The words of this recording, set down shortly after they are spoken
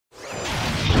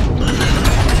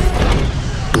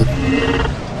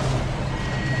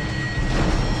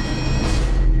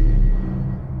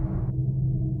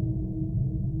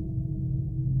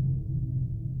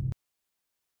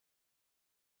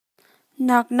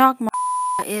Knock knock,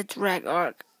 it's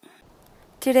FarCry.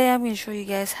 Today I'm going to show you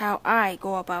guys how I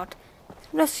go about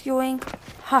rescuing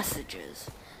hostages.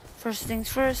 First things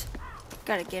first,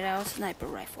 gotta get out a sniper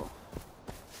rifle.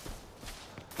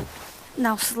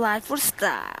 Now slide for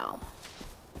style.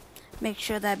 Make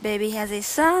sure that baby has a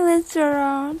silencer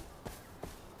on.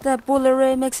 That bullet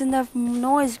ray makes enough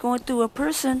noise going through a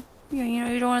person. You know,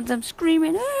 you don't want them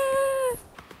screaming. Ah!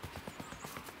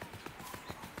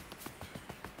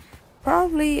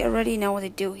 Probably already know what to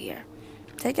do here.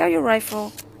 Take out your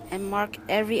rifle and mark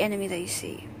every enemy that you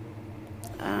see.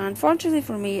 Unfortunately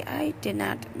for me, I did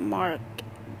not mark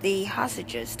the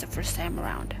hostages the first time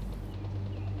around.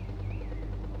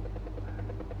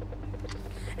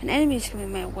 An enemy is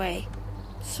coming my way.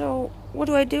 So, what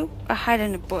do? I hide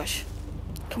in a bush.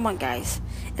 Come on, guys.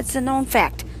 It's a known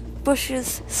fact.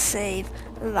 Bushes save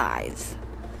lives.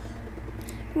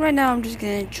 Right now, I'm just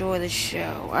gonna enjoy the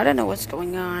show. I don't know what's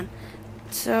going on.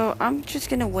 So, I'm just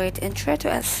gonna wait and try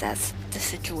to assess the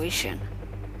situation.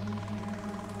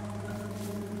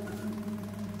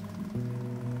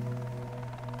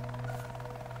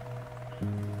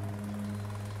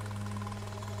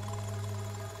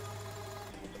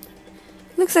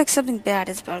 Looks like something bad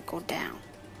is about to go down.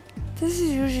 This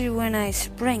is usually when I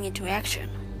spring into action.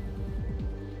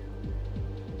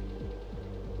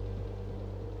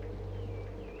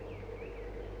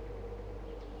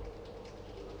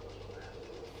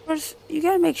 First, you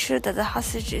gotta make sure that the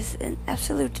hostage is in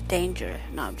absolute danger.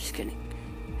 No, I'm just kidding.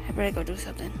 I better go do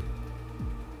something.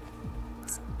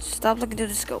 Stop looking through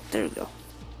the scope. There we go.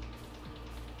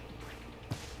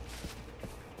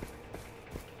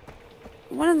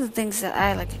 One of the things that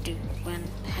I like to do when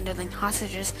handling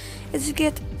hostages is to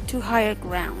get to higher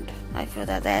ground. I feel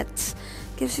that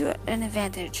gives you an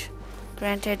advantage.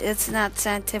 Granted, it's not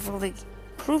scientifically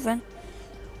proven.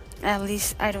 At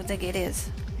least I don't think it is.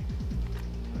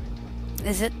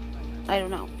 Is it? I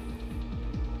don't know.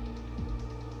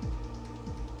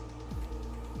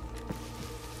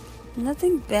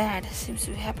 Nothing bad seems to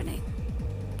be happening.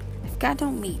 I've got no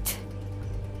meat.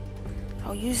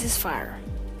 I'll use this fire.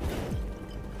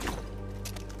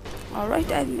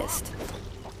 Alright, I missed.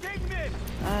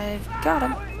 I've got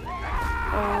him.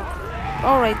 Oh,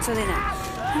 alright, so they know.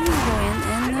 I'm gonna go in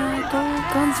and go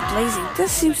guns blazing.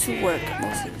 This seems to work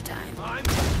most of the time.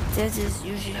 This is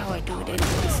usually how I do it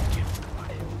anyways.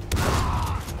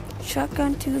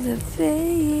 Shotgun to the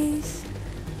face.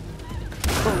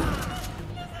 Boom.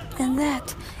 And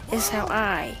that is how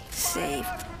I save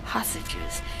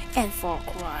hostages and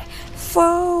FarCry.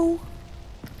 FarCry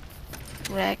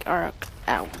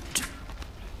out.